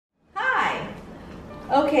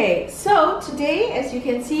Okay, so today, as you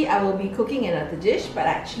can see, I will be cooking another dish, but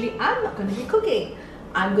actually I'm not going to be cooking.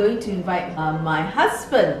 I'm going to invite my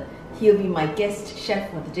husband. He'll be my guest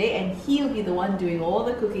chef for the day, and he'll be the one doing all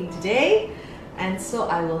the cooking today. And so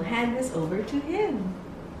I will hand this over to him.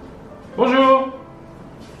 Bonjour!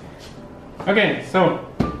 Okay, so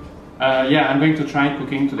yeah, I'm going to try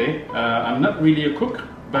cooking today. I'm not really a cook,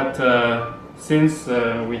 but since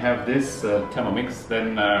we have this Thermomix,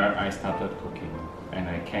 then I started cooking and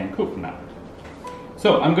I can cook now.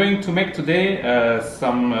 So I'm going to make today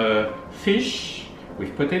some fish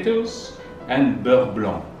with potatoes and beurre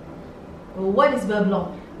blanc. What is beurre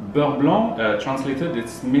blanc? Beurre blanc, translated,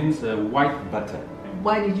 it means white butter.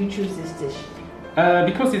 Why did you choose this dish?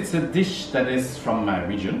 Because it's a dish that is from my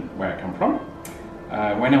region, where I come from.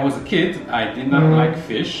 When I was a kid, I did not like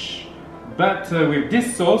fish, but with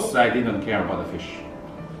this sauce, I didn't care about the fish.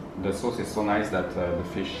 The sauce is so nice that the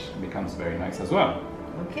fish becomes very nice as well.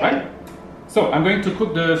 Okay. Right? So I'm going to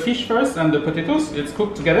cook the fish first and the potatoes. It's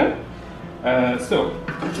cooked together. So,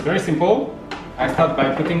 very simple. I start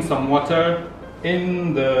by putting some water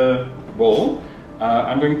in the bowl.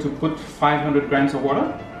 I'm going to put 500 grams of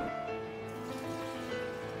water.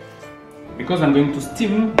 Because I'm going to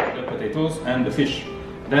steam the potatoes and the fish.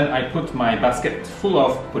 Then I put my basket full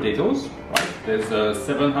of potatoes. Right? There's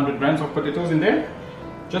 700 grams of potatoes in there.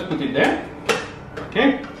 Just put it there.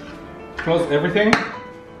 Okay. Close everything.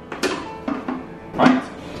 Right.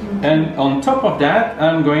 And on top of that,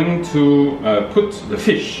 I'm going to put the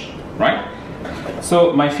fish. Right.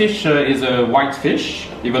 So my fish is a white fish,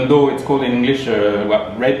 even though it's called in English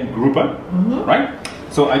red grouper. Right.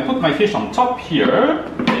 So I put my fish on top here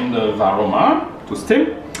in the varoma to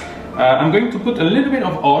steam. I'm going to put a little bit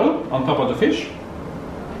of oil on top of the fish.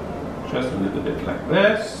 Just a little bit like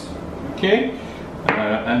this. Okay.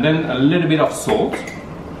 And then a little bit of salt.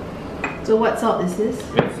 So what salt is this?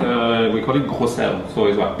 It's, we call it gros sel. So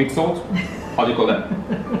it's what? Big salt? How do you call that?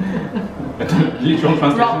 Literal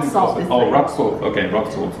translation. Rock salt. Oh, rock salt. Okay,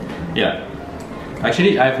 rock salt. Yeah.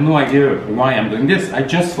 Actually, I have no idea why I'm doing this. I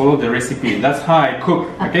just follow the recipe. That's how I cook.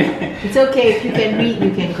 Okay. It's okay. If you can read,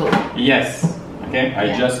 you can cook. Yes. Okay.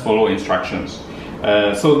 I just follow instructions.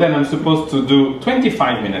 So then I'm supposed to do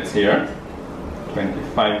 25 minutes here.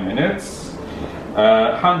 25 minutes.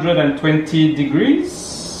 120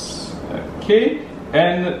 degrees. Okay.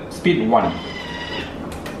 And speed 1.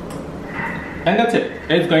 And that's it.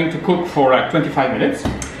 It's going to cook for 25 minutes.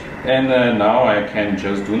 And now I can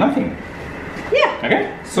just do nothing. Yeah.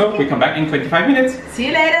 Okay, so we come back in 25 minutes. See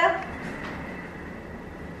you later.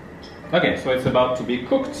 Okay, so it's about to be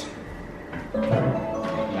cooked.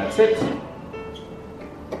 That's it.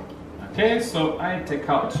 Okay, so I take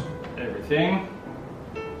out everything.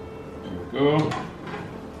 Here we go.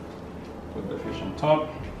 Put the fish on top.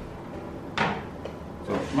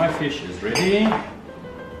 So my fish is ready.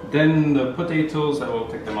 Then the potatoes, I will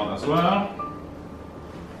take them out as well.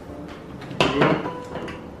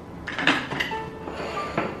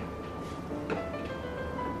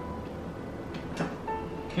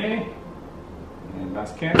 Okay, and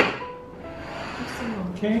basket.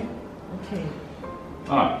 Okay. Okay.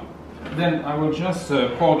 Alright, then I will just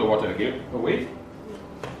pour the water here away.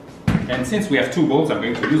 And since we have two bowls, I'm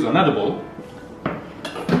going to use another bowl.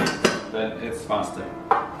 Then it's faster.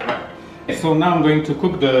 Right. So now I'm going to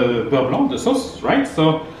cook the beurre blanc, the sauce, right?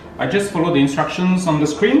 So I just follow the instructions on the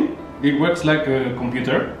screen. It works like a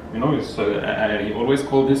computer, you know. It's, I always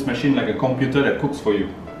call this machine like a computer that cooks for you,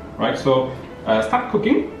 right? So start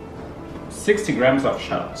cooking. 60 grams of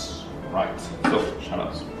shallots, right? So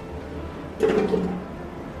shallots.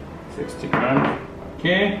 60 grams.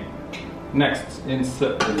 Okay. Next,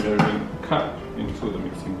 insert the measuring cup into the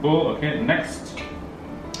mixing bowl. Okay. Next,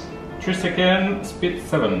 3 seconds. Speed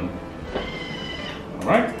 7. All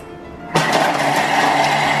right.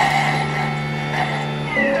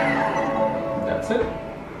 That's it.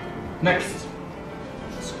 Next,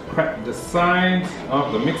 scrape the side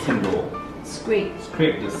of the mixing bowl. Scrape.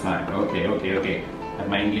 Scrape the side. Okay, okay, okay. I'm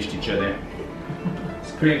my English teacher there.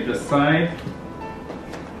 Scrape the side.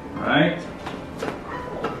 Right.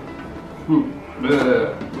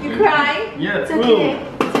 You cry? Yeah. It's okay.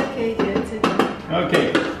 It's okay, dear. It's okay. Okay.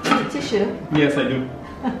 Need a tissue? Yes, I do.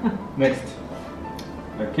 Next.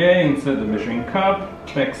 Okay, insert the measuring cup.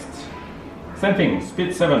 Next. Same thing.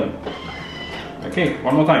 Speed 7. Okay,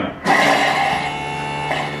 one more time.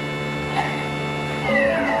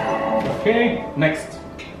 Okay, next.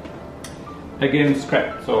 Again,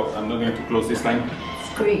 scrape. So I'm not going to close this line.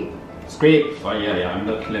 Scrape. Scrape. Oh yeah, I'm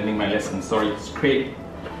not learning my lesson. Sorry. Scrape.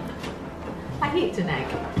 I hate to nag.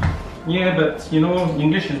 Yeah, but you know,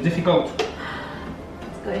 English is difficult.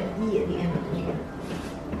 got an E at the end of the name.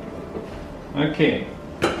 Okay,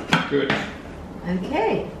 good.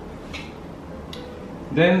 Okay.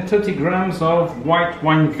 Then 30 grams of white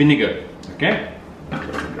wine vinegar. Okay,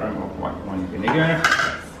 30 grams of white wine vinegar.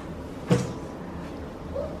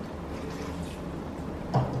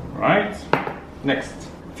 Right. Next,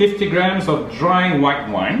 50 grams of dry white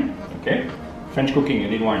wine. Okay, French cooking, you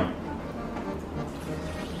need wine.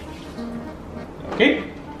 Okay.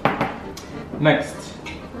 Next,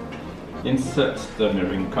 insert the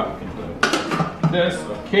measuring cup into this.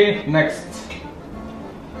 Okay. Next,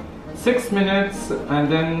 6 minutes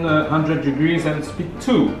and then 100 degrees and speed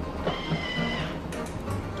 2.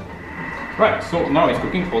 Right. So now it's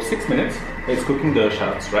cooking for 6 minutes. It's cooking the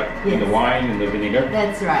shallots, right? Yes. In the wine and the vinegar.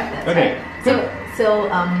 That's right. That's Okay. right. So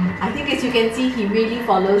I think as you can see, he really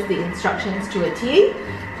follows the instructions to a T.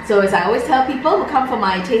 So as I always tell people who come for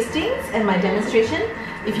my tastings and my demonstration,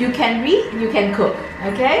 if you can read, you can cook.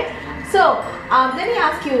 Okay. So let me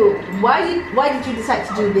ask you, why did you decide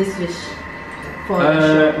to do this dish for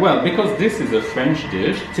the show? Well, because this is a French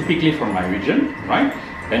dish, typically from my region, right?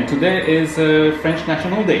 And today is French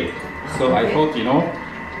National Day. So I thought,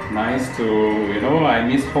 nice to, I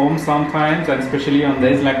miss home sometimes, and especially on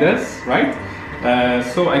days like this, right?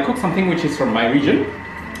 So I cook something which is from my region.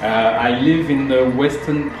 I live in the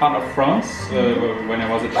western part of France when I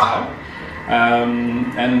was a child.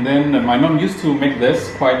 And then my mom used to make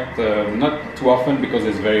this quite, not too often because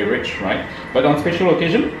it's very rich, right? But on special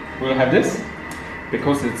occasion, we'll have this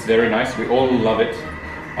because it's very nice. We all love it.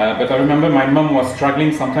 But I remember my mom was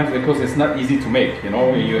struggling sometimes because it's not easy to make,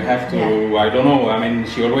 you have to, I don't know, I mean,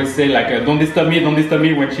 she always say like, don't disturb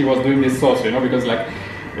me when she was doing this sauce, because like,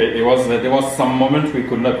 there was some moment we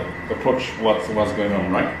could not approach what was going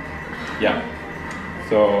on, right? Yeah.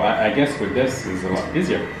 So I guess with this is a lot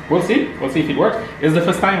easier. We'll see if it works. It's the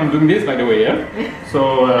first time I'm doing this, by the way, yeah?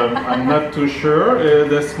 So I'm not too sure.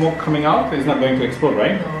 The smoke coming out is not going to explode,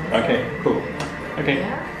 right? No. Okay, cool. Okay.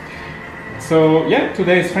 Yeah. So yeah,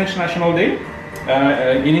 today is French National Day.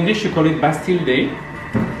 In English you call it Bastille Day.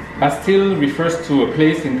 Bastille refers to a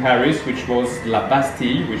place in Paris which was La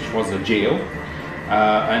Bastille, which was a jail.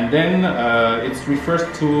 And then it refers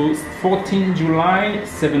to 14 July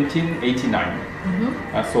 1789.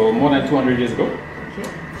 So more than 200 years ago.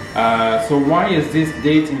 Okay. So why is this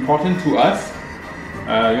date important to us?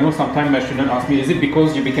 Sometimes my students ask me, is it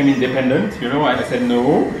because you became independent? I said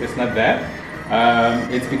no, it's not that.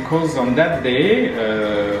 It's because on that day,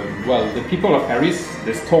 the people of Paris,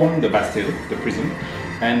 they stormed the Bastille, the prison,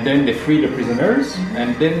 and then they freed the prisoners,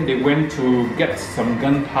 and then they went to get some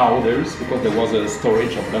gunpowders because there was a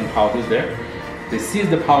storage of gunpowders there. They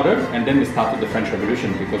seized the powder, and then they started the French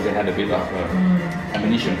Revolution because they had a bit of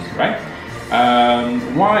ammunition, right?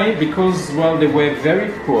 Why? Because, they were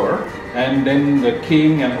very poor, and then the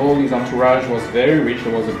king and all his entourage was very rich.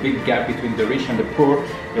 There was a big gap between the rich and the poor.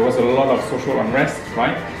 There was a lot of social unrest,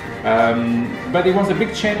 right? But it was a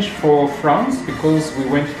big change for France because we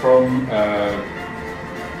went from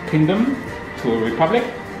kingdom to a republic,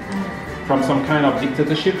 from some kind of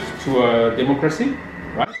dictatorship to a democracy,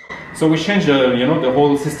 right? So we changed the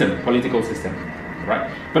whole system, political system,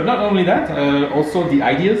 right? But not only that, also the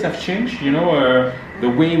ideas have changed, the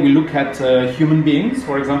way we look at human beings,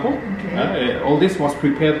 for example. Okay. All this was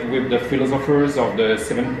prepared with the philosophers of the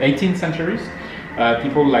 18th centuries,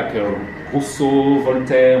 people like Rousseau,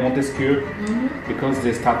 Voltaire, Montesquieu, because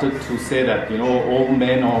they started to say that, all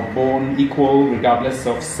men are born equal regardless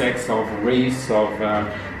of sex, of race, of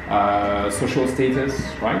social status,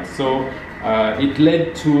 right? So it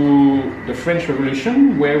led to the French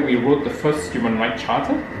Revolution, where we wrote the first human rights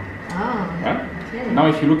charter. Right? Okay. Now,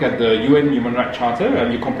 if you look at the UN Human Rights Charter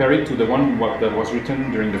and you compare it to the one that was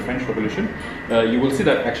written during the French Revolution, you will see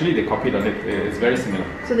that actually they copied on it. It's very similar.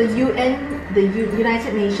 So the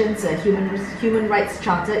United Nations Human Rights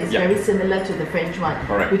Charter is very similar to the French one,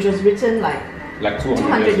 correct, which was written like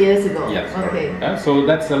 200 years ago. Yes, okay. So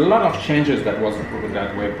that's a lot of changes that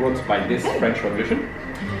were brought by this French Revolution.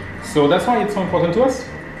 So that's why it's so important to us,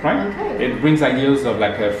 right? Okay. It brings ideas of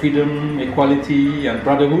like freedom, equality, and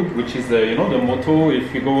brotherhood, which is the motto.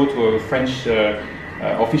 If you go to a French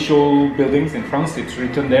official buildings in France, it's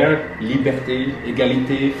written there: liberté,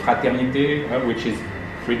 égalité, fraternité, which is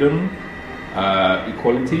freedom,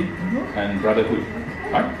 equality, and brotherhood,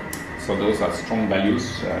 right? So those are strong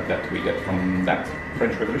values that we get from that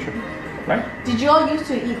French Revolution. Right? Did you all used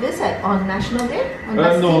to eat this on National Day?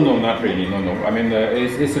 No, not really. No. I mean,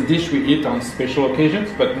 it's a dish we eat on special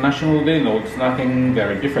occasions, but National Day, no, it's nothing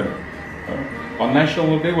very different. On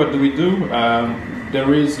National Day, what do?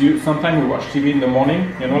 there is sometimes we watch TV in the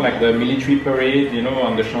morning, you know, like the military parade, you know,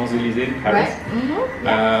 on the Champs-Élysées in Paris. Right.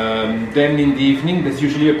 Mm-hmm. Then in the evening, there's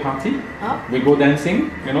usually a party. Oh. We go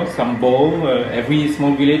dancing, you know, some ball. Every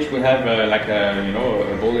small village will have like a, you know,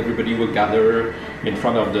 a ball. Everybody will gather in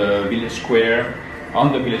front of the village square,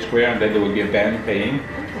 on the village square, and then there will be a band playing.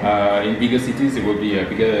 Okay. In bigger cities, it will be a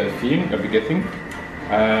bigger thing.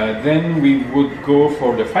 Then we would go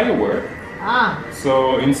for the firework. Ah.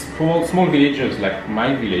 So in small villages like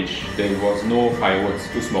my village, there was no fireworks,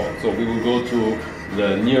 too small. So we will go to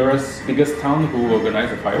the nearest, biggest town who organize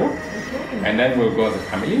the firework, okay. And then we'll go as a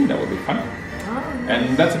family. That will be fun. Oh, nice.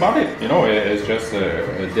 And that's about it. You know, it's just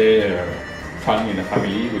a day fun in a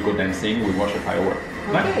family. We go dancing, we watch a firework.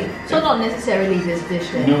 Okay, nice. So not necessarily this dish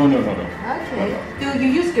then? No. Okay. Do you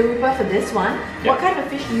use grouper for this one? Yeah. What kind of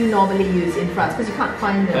fish do you normally use in France? Because you can't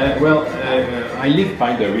find the... I live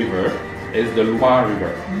by the river. It's the Loire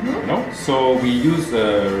River, you know? So we use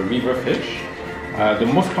river fish. The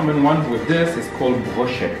most common one with this is called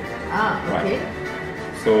brochet. Ah, okay.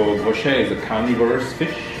 Right? So brochet is a carnivorous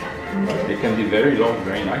fish. Okay. They can be very long,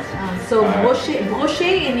 very nice. So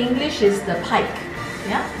brochet in English is the pike.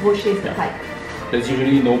 Yeah, brochet is the pike. There's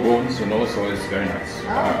usually no bones, you know, so it's very nice.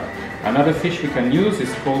 Oh. Another fish we can use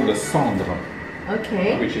is called the cendre.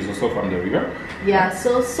 Okay. Which is also from the river. Yeah,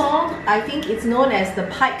 so cendre, I think it's known as the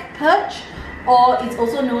pike perch, or it's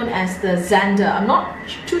also known as the zander. I'm not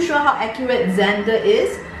too sure how accurate zander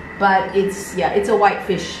is, but it's a white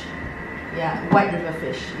fish. Yeah, white river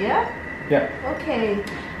fish. Yeah? Yeah. Okay.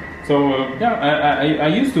 So I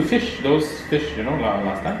used to fish those fish, you know,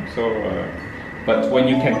 last time. So, but when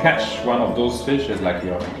you can catch one of those fish, it's like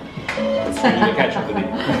it's really the catch of the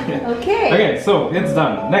day. Okay. Okay, so it's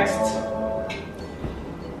done. Next.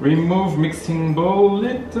 Remove mixing bowl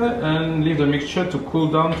lid and leave the mixture to cool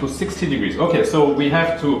down to 60 degrees. Okay, so we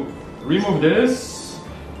have to remove this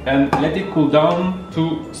and let it cool down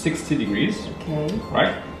to 60 degrees. Okay.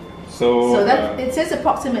 Right? So that it says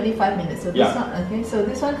approximately 5 minutes. So this one, okay. So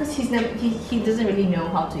this one, because he doesn't really know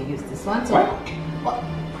how to use this one. So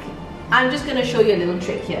I'm just gonna show you a little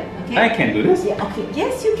trick here. Okay. I can do this. Yeah. Okay.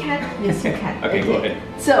 Yes, you can. Yes, you can. Okay, go ahead.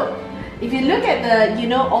 So, if you look at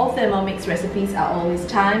the, all Thermomix recipes are always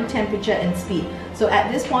time, temperature, and speed. So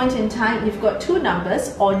at this point in time, you've got two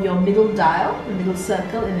numbers on your middle dial, the middle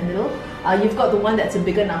circle in the middle. You've got the one that's a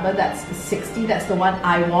bigger number, that's 60, that's the one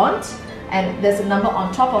I want. And there's a number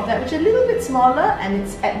on top of that, which is a little bit smaller, and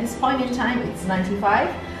it's at this point in time, it's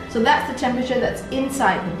 95. So that's the temperature that's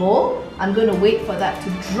inside the bowl. I'm going to wait for that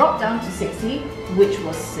to drop down to 60, which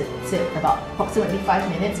will sit about approximately 5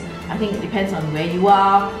 minutes. I think it depends on where you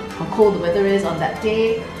are, how cold the weather is on that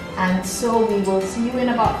day. And so we will see you in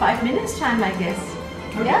about 5 minutes time, I guess.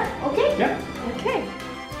 Okay. Yeah? Okay? Yeah. Okay.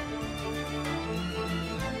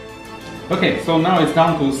 Okay, so now it's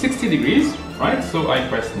down to 60 degrees, right? So I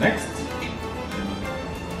press next.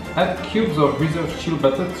 Add cubes of reserved chilled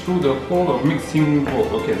butter through the hole of mixing bowl.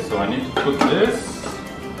 Okay, so I need to put this.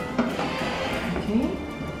 Okay.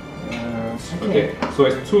 Okay, so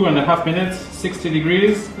it's 2.5 minutes, 60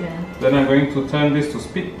 degrees. Yeah. Then I'm going to turn this to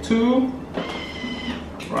speed 2.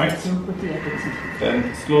 Right.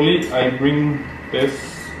 Then slowly I bring this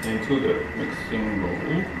into the mixing bowl.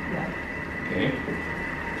 Yeah. Okay.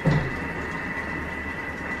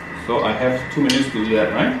 So I have 2 minutes to do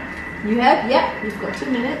that, right? You have? Yeah, you've got 2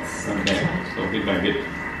 minutes. Okay, so bit by bit.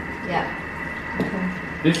 Yeah.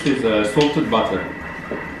 Okay. This is salted butter.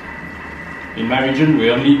 In my region, we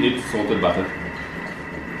only eat salted butter.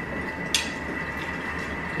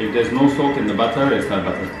 If there's no salt in the butter, it's not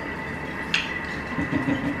butter.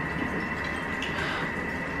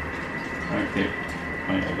 Okay,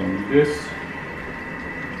 I don't do this.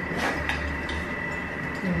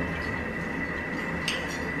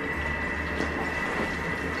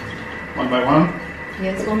 One by one?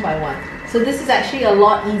 Yes, one by one. So this is actually a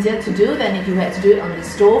lot easier to do than if you had to do it on the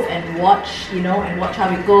stove and watch, and watch how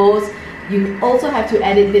it goes. You also have to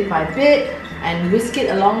add it bit by bit and whisk it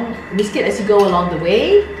as you go along the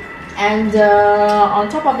way. And on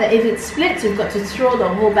top of that, if it splits, you've got to throw the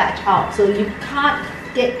whole batch out. So you have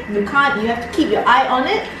to keep your eye on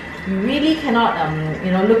it. You really cannot,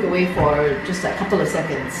 look away for just a couple of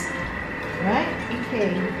seconds. Right?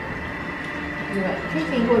 Okay. Okay, you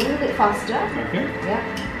can go a little bit faster. Okay.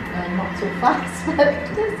 Yeah. Not so fast, but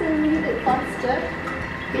just a little bit faster.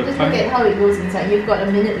 Okay, just look at how it goes inside. You've got a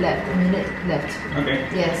minute left. Okay.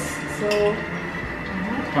 Yes. So.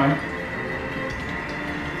 Fine.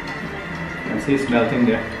 You can see it's melting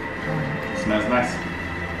there. It smells nice.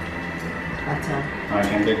 Butter. I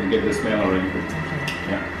can get the smell already. Okay.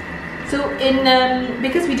 Yeah. So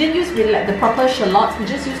because we didn't use really like the proper shallots, we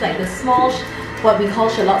just used like the small what we call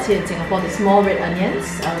shallots here in Singapore, the small red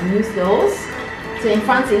onions. We use those. So in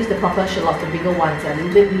France they use the proper shallots, the bigger ones, a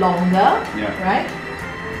little bit longer, right?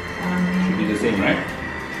 Should be the same, right?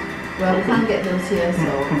 Well, we can't get those here, so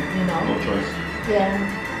you know. No choice. Yeah.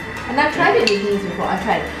 And I've tried it with these before.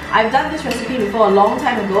 I've done this recipe before a long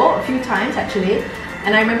time ago, a few times actually.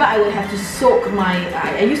 And I remember I would have to soak my,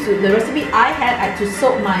 the recipe I had to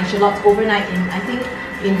soak my shallots overnight in, I think,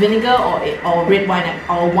 in vinegar or red wine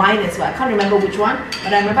or wine as well. I can't remember which one,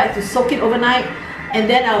 but I remember I had to soak it overnight. And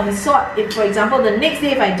then I'll be so, if for example the next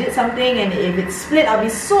day if I did something and if it split, I'll be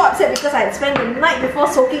so upset because I had spent the night before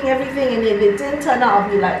soaking everything, and if it didn't turn out, I'll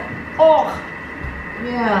be like, oh,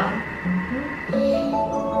 yeah.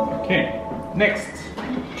 Okay, next.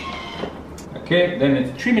 Okay, then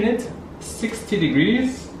it's 3 minutes, 60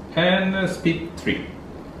 degrees, and speed 3.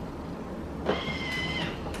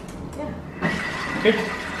 Yeah. Okay.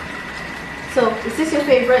 So, is this your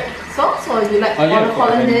favorite sauce, or you like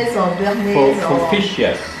hollandaise or béarnaise? For fish,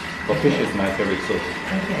 yes. For fish is my favorite sauce.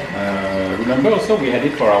 Okay. Remember also we had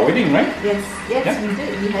it for our wedding, right? Yes, we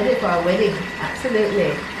did. We had it for our wedding.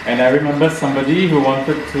 Absolutely. And I remember somebody who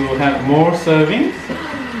wanted to have more servings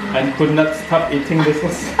and could not stop eating the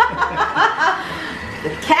sauce. The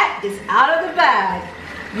cat is out of the bag.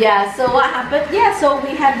 Yeah, so what happened? Yeah, so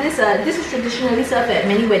we have this, this is traditionally served at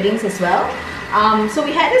many weddings as well. So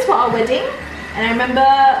we had this for our wedding, and I remember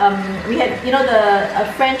we had, you know,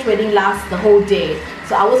 a French wedding lasts the whole day.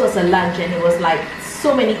 So ours was a lunch, and it was like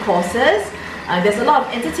so many courses. There's a lot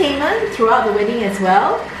of entertainment throughout the wedding as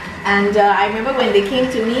well. And I remember when they came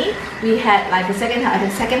to me, we had like a second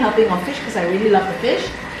helping of fish because I really love the fish.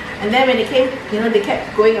 And then when they came, you know, they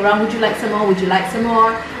kept going around, would you like some more, would you like some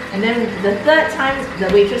more? And then the third time, the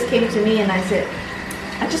waitress came to me and I said,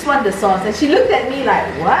 I just want the sauce. And she looked at me like,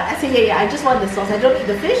 what? I said, yeah, I just want the sauce. I don't eat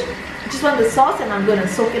the fish. I just want the sauce, and I'm going to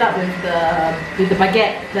soak it up with the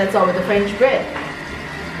baguette. That's all, with the French bread.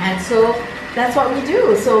 And so that's what we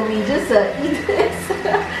do. So we just eat this.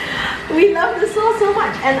 We love the sauce so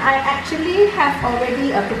much. And I actually have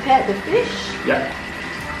already prepared the fish. Yeah.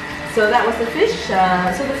 So that was the fish.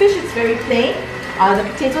 So the fish is very plain. The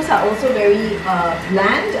potatoes are also very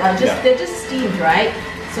bland. They're just steamed, right?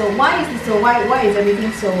 So why is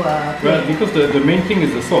everything so? Well, because the main thing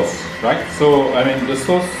is the sauce, right? So I mean the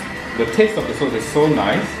sauce, the taste of the sauce is so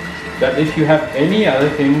nice that if you have any other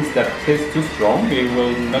things that taste too strong, it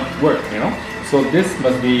will not work, you know. So this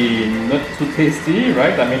must be not too tasty,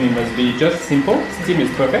 right? I mean it must be just simple. Steam is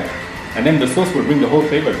perfect. And then the sauce will bring the whole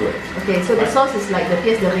flavor to it. Okay, so the sauce is like the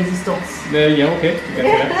pièce de résistance. Yeah, okay.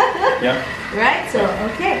 Yeah. Right, so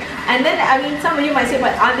okay. And then, I mean, some of you might say,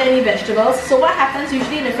 but aren't there any vegetables? So what happens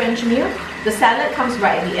usually in a French meal, the salad comes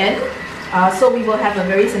right at the end. So we will have a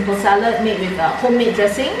very simple salad made with homemade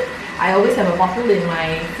dressing. I always have a bottle in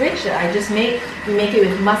my fridge that I just make. We make it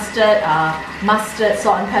with mustard,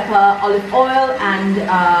 salt and pepper, olive oil, and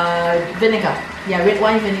vinegar. Yeah, red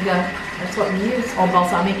wine vinegar. That's what we use, or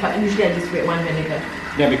balsamic, but usually I use red wine vinegar.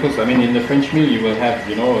 Yeah, because I mean in the French meal you will have,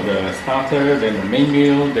 you know, the starter, then the main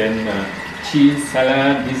meal, then cheese,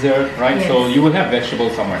 salad, dessert, right? Yes. So you will have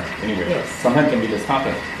vegetables somewhere anyway. Yes. Sometimes can be the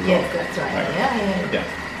starter. Yes, that's right. Yeah.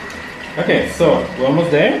 Okay, so we're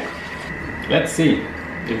almost there. Let's see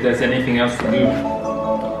if there's anything else to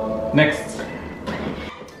do. Next.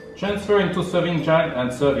 Transfer into serving jar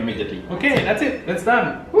and serve immediately. Okay, that's it. That's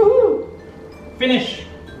done. Woohoo! Finish.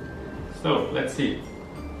 So let's see.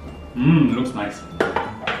 Looks nice.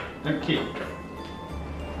 Okay.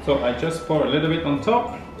 So I just pour a little bit on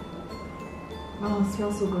top. Oh, it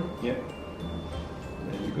smells so good. Yeah.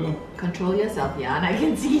 There you go. Control yourself, Jan. I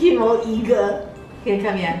can see him all eager. Here,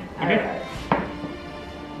 come here. Okay. Alright.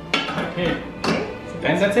 Okay.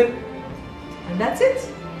 And that's it. And that's it.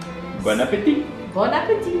 Bon appétit. Bon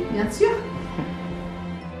appétit, bien sûr.